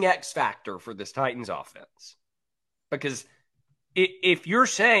missing X factor for this Titans offense? Because if you're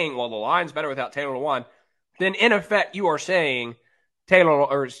saying, well, the line's better without Taylor Lewan, then in effect you are saying Taylor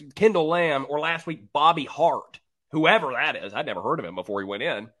or Kendall Lamb, or last week Bobby Hart, whoever that is, I'd never heard of him before he went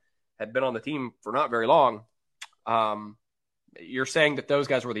in, had been on the team for not very long. You're saying that those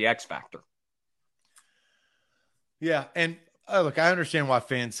guys were the X factor. Yeah, and look, I understand why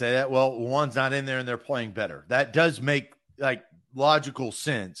fans say that. Well, one's not in there and they're playing better. That does make logical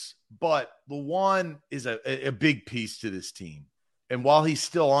sense. But Lewan is a big piece to this team. And while he's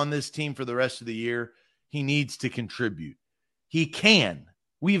still on this team for the rest of the year, he needs to contribute. He can.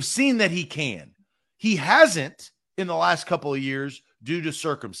 We have seen that he can. He hasn't in the last couple of years due to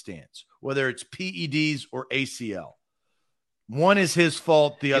circumstance, whether it's PEDs or ACL. One is his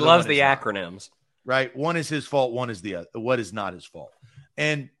fault. The other he loves one the is not. acronyms. Right? One is his fault. One is the other. What is not his fault?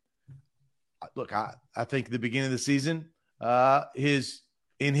 And look, I think at the beginning of the season, his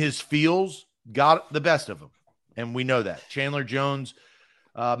feels got the best of him, and we know that. Chandler Jones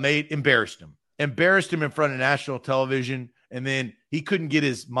embarrassed him in front of national television, and then he couldn't get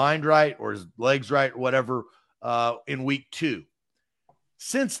his mind right or his legs right or whatever in week 2.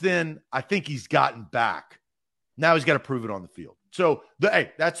 Since then, I think he's gotten back. Now he's got to prove it on the field. So,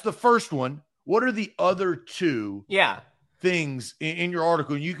 that's the first one. What are the other 2 things in your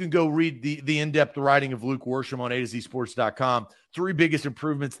article? You can go read the in-depth writing of Luke Worsham on A2ZSports.com. 3 biggest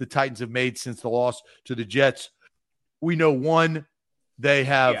improvements the Titans have made since the loss to the Jets. We know 1, they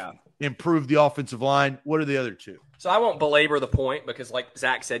have improved the offensive line. What are the other 2? So I won't belabor the point because, like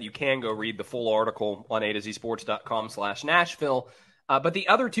Zach said, you can go read the full article on A2ZSports.com/Nashville. But the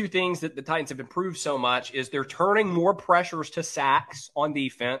other 2 things that the Titans have improved so much is they're turning more pressures to sacks on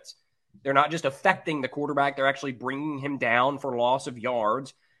defense. They're not just affecting the quarterback. They're actually bringing him down for loss of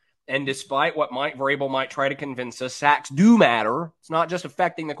yards. And despite what Mike Vrabel might try to convince us, sacks do matter. It's not just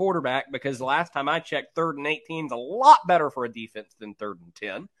affecting the quarterback, because the last time I checked, 3rd and 18 is a lot better for a defense than 3rd and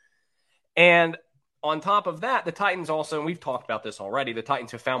 10. And on top of that, the Titans also, and we've talked about this already, the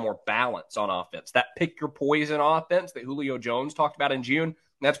Titans have found more balance on offense. That pick your poison offense that Julio Jones talked about in June, and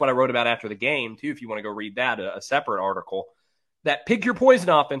that's what I wrote about after the game, too, if you want to go read that, a separate article. That pick your poison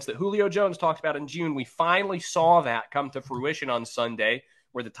offense that Julio Jones talked about in June, we finally saw that come to fruition on Sunday,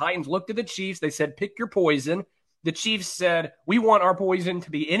 where the Titans looked at the Chiefs. They said, pick your poison. The Chiefs said, we want our poison to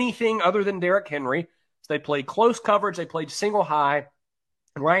be anything other than Derrick Henry. So they played close coverage. They played single high.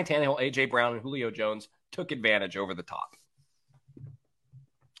 And Ryan Tannehill, A.J. Brown, and Julio Jones took advantage over the top.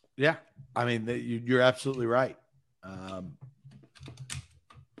 Yeah. I mean, you're absolutely right. Um,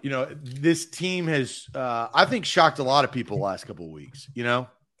 this team has, I think, shocked a lot of people the last couple of weeks.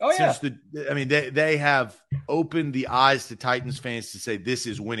 Oh yeah. They have opened the eyes to Titans fans to say this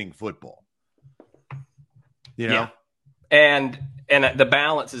is winning football. Yeah. And the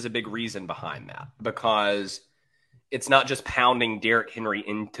balance is a big reason behind that, because it's not just pounding Derrick Henry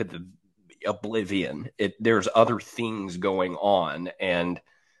into the oblivion. There's other things going on, and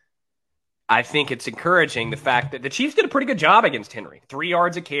I think it's encouraging the fact that the Chiefs did a pretty good job against Henry. 3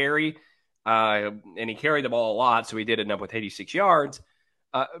 yards a carry, and he carried the ball a lot, so he did end up with 86 yards.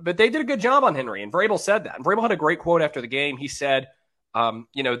 But they did a good job on Henry, and Vrabel said that. And Vrabel had a great quote after the game. He said,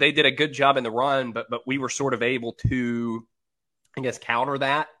 they did a good job in the run, but we were sort of able to, I guess, counter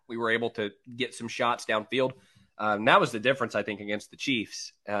that. We were able to get some shots downfield. That was the difference, I think, against the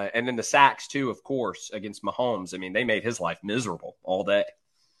Chiefs. And then the sacks, too, of course, against Mahomes. I mean, they made his life miserable all day.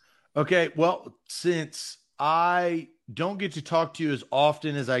 Okay, well, since I don't get to talk to you as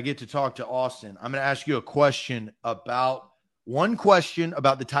often as I get to talk to Austin, I'm going to ask you a question about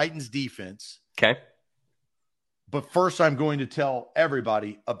the Titans defense. Okay. But first, I'm going to tell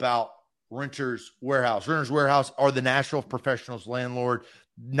everybody about Renters Warehouse. Renters Warehouse are the Nashville Professionals landlord,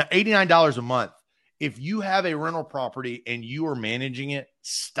 $89 a month. If you have a rental property and you are managing it,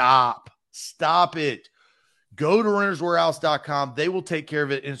 stop it. Go to renterswarehouse.com. They will take care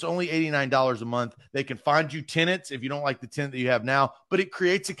of it, and it's only $89 a month. They can find you tenants if you don't like the tenant that you have now, but it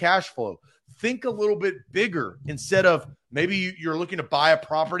creates a cash flow. Think a little bit bigger. Instead of maybe you're looking to buy a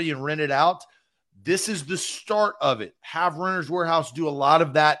property and rent it out, this is the start of it. Have Renters Warehouse do a lot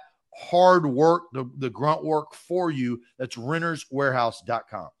of that hard work, the grunt work for you. That's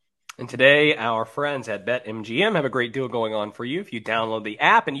renterswarehouse.com. And today, our friends at BetMGM have a great deal going on for you. If you download the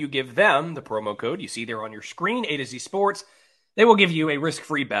app and you give them the promo code you see there on your screen, A to Z Sports, they will give you a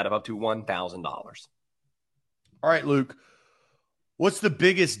risk-free bet of up to $1,000. All right, Luke. What's the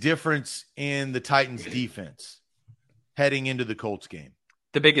biggest difference in the Titans defense heading into the Colts game?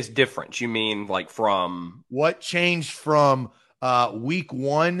 The biggest difference, you mean like from? What changed from week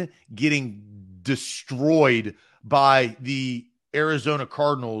 1 getting destroyed by the Arizona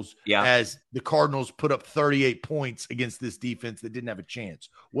Cardinals as the Cardinals put up 38 points against this defense that didn't have a chance?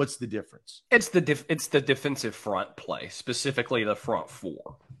 What's the difference? It's the defensive front play, specifically the front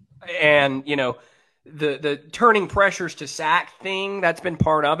four. And, the turning pressures to sack thing, that's been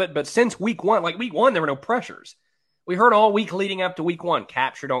part of it. But since week 1, there were no pressures. We heard all week leading up to week 1,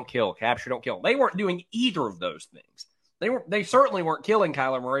 capture, don't kill, capture, don't kill. They weren't doing either of those things. They certainly weren't killing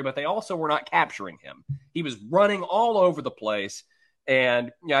Kyler Murray, but they also were not capturing him. He was running all over the place.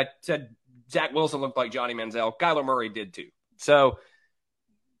 And I said Zach Wilson looked like Johnny Manziel. Kyler Murray did too. So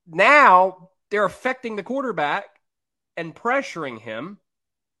now they're affecting the quarterback and pressuring him.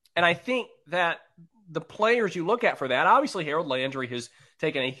 And I think that the players you look at for that, obviously Harold Landry has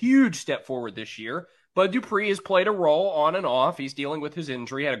taken a huge step forward this year. Bud Dupree has played a role on and off. He's dealing with his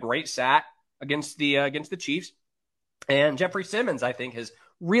injury, had a great sack against the Chiefs. And Jeffrey Simmons, I think, has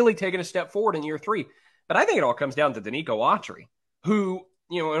really taken a step forward in year 3. But I think it all comes down to Danico Autry, who,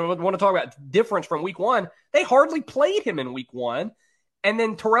 want to talk about difference from week 1. They hardly played him in week 1. And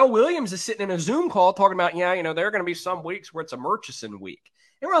then Terrell Williams is sitting in a Zoom call talking about, there are going to be some weeks where it's a Murchison week.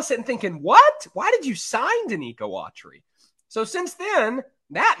 And we're all sitting thinking, what? Why did you sign Danico Autry? So since then,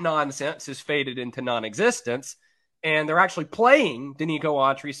 that nonsense has faded into non-existence. And they're actually playing Danico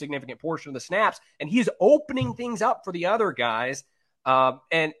Autry a significant portion of the snaps, and he's opening things up for the other guys.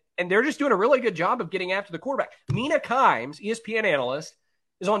 And they're just doing a really good job of getting after the quarterback. Mina Kimes, ESPN analyst,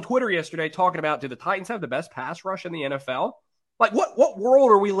 is on Twitter yesterday talking about, do the Titans have the best pass rush in the NFL? Like, what world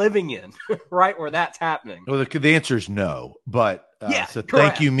are we living in, right, where that's happening? Well, the answer is no. But so correct.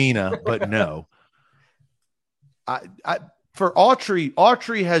 Thank you, Mina, but no. For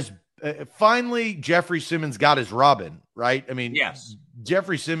Autry has finally Jeffrey Simmons got his Robin, right? I mean, yes.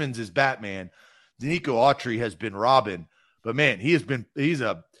 Jeffrey Simmons is Batman. Danico Autry has been Robin, but man, he's playing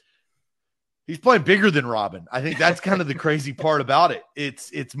bigger than Robin. I think that's kind of the crazy part about it.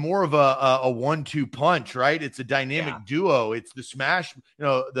 It's more of a 1-2 punch, right? It's a dynamic duo. It's the Smash,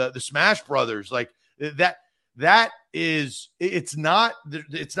 the Smash Brothers, like that. That is, it's not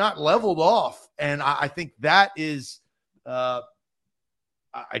leveled off, and I think that is.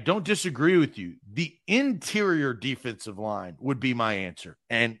 I don't disagree with you. The interior defensive line would be my answer,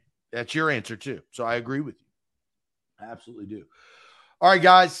 and that's your answer too. So I agree with you. I absolutely do. All right,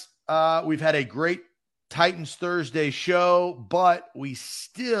 guys. We've had a great Titans Thursday show, but we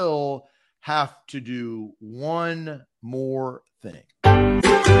still have to do one more thing.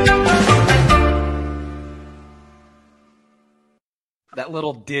 That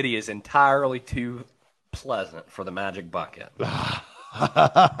little ditty is entirely too pleasant for the Magic Bucket.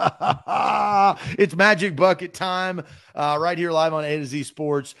 It's Magic Bucket time right here live on A to Z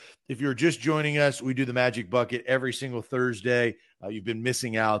Sports. If you're just joining us, we do the Magic Bucket every single Thursday. You've been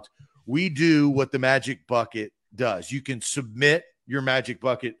missing out. We do what the Magic Bucket does. You can submit your Magic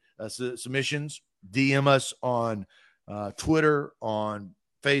Bucket submissions, DM us on Twitter, on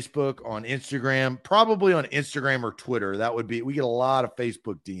Facebook, on Instagram, probably on Instagram or Twitter. That would be, we get a lot of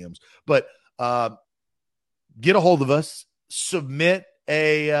Facebook DMs, but get a hold of us, submit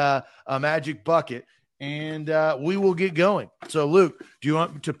a Magic Bucket, and we will get going. So, Luke, do you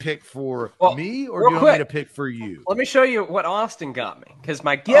want to pick for me, or do you want me to pick for you? Let me show you what Austin got me, because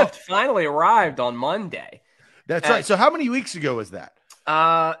my gift finally arrived on Monday. That's right. So how many weeks ago was that?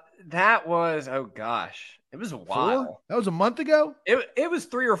 That was, oh gosh, it was a while. 4? That was a month ago? It was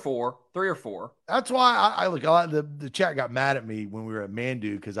 3 or 4. That's why I look, the chat got mad at me when we were at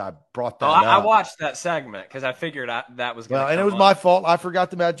Mandu because I brought that up. I watched that segment because I figured that was going to and it was my fault. I forgot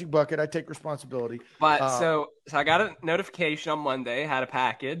the Magic Bucket. I take responsibility. But so I got a notification on Monday, had a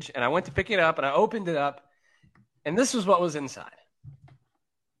package, and I went to pick it up, and I opened it up, and this was what was inside.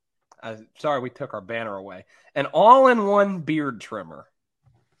 Sorry, we took our banner away. An all-in-one beard trimmer.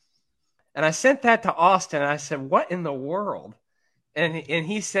 And I sent that to Austin, and I said, what in the world? And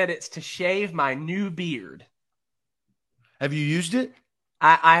he said it's to shave my new beard. Have you used it?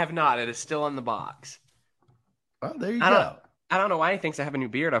 I have not. It is still in the box. Well, there you go. I don't know why he thinks I have a new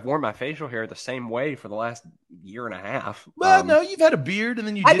beard. I've worn my facial hair the same way for the last year and a half. Well, no, you've had a beard, and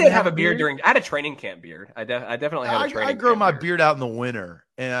then you didn't did have a beard I had a training camp beard. I definitely had a training camp I grow my beard. beard out in the winter,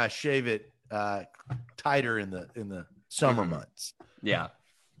 and I shave it tighter in the summer months. Yeah.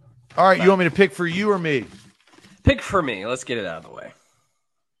 All right, you want me to pick for you or me? Pick for me. Let's get it out of the way.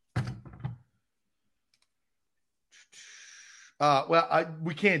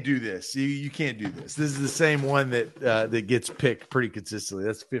 We can't do this. You can't do this. This is the same one that gets picked pretty consistently.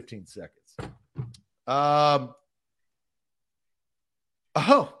 That's 15 seconds.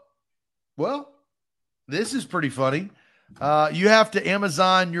 Well, this is pretty funny. You have to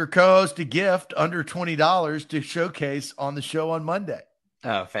Amazon your co-host a gift under $20 to showcase on the show on Monday.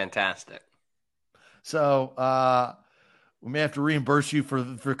 Oh, fantastic. So we may have to reimburse you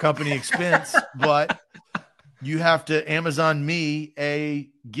for company expense, but you have to Amazon me a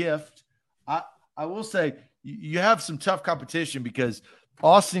gift. I will say you have some tough competition because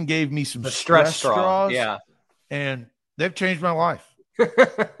Austin gave me some stress straws. Yeah. And they've changed my life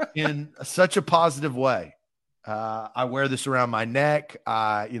in such a positive way. I wear this around my neck.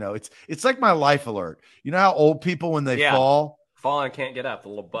 It's like my life alert. You know how old people, when they fall and can't get up, the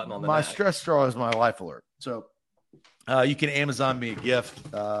little button on the my neck. Stress straw is my life alert. So you can Amazon me a gift.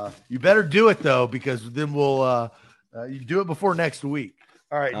 You better do it though, because then we'll you do it before next week.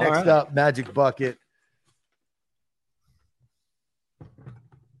 All right. Next up, Magic Bucket.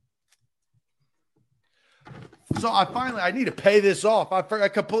 So I need to pay this off. I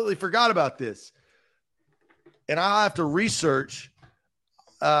completely forgot about this, and I'll have to research.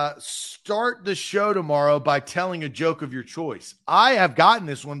 Start the show tomorrow by telling a joke of your choice. I have gotten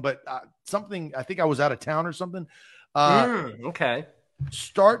this one, but something, I think I was out of town or something. Okay.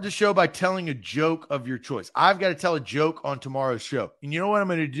 Start the show by telling a joke of your choice. I've got to tell a joke on tomorrow's show. And you know what I'm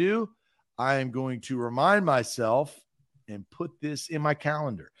going to do? I am going to remind myself and put this in my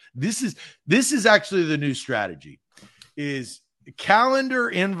calendar. This is actually the new strategy, is calendar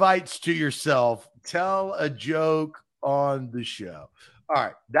invites to yourself. Tell a joke on the show. All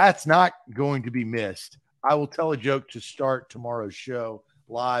right, that's not going to be missed. I will tell a joke to start tomorrow's show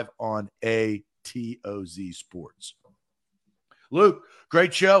live on ATOZ Sports. Luke,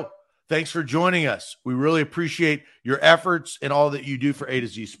 great show. Thanks for joining us. We really appreciate your efforts and all that you do for A to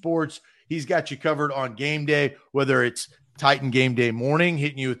Z Sports. He's got you covered on game day, whether it's Titan Game Day Morning,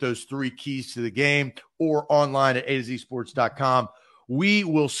 hitting you with those 3 keys to the game, or online at atozsports.com. We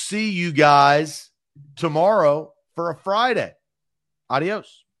will see you guys tomorrow for a Friday.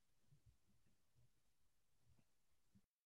 Adios.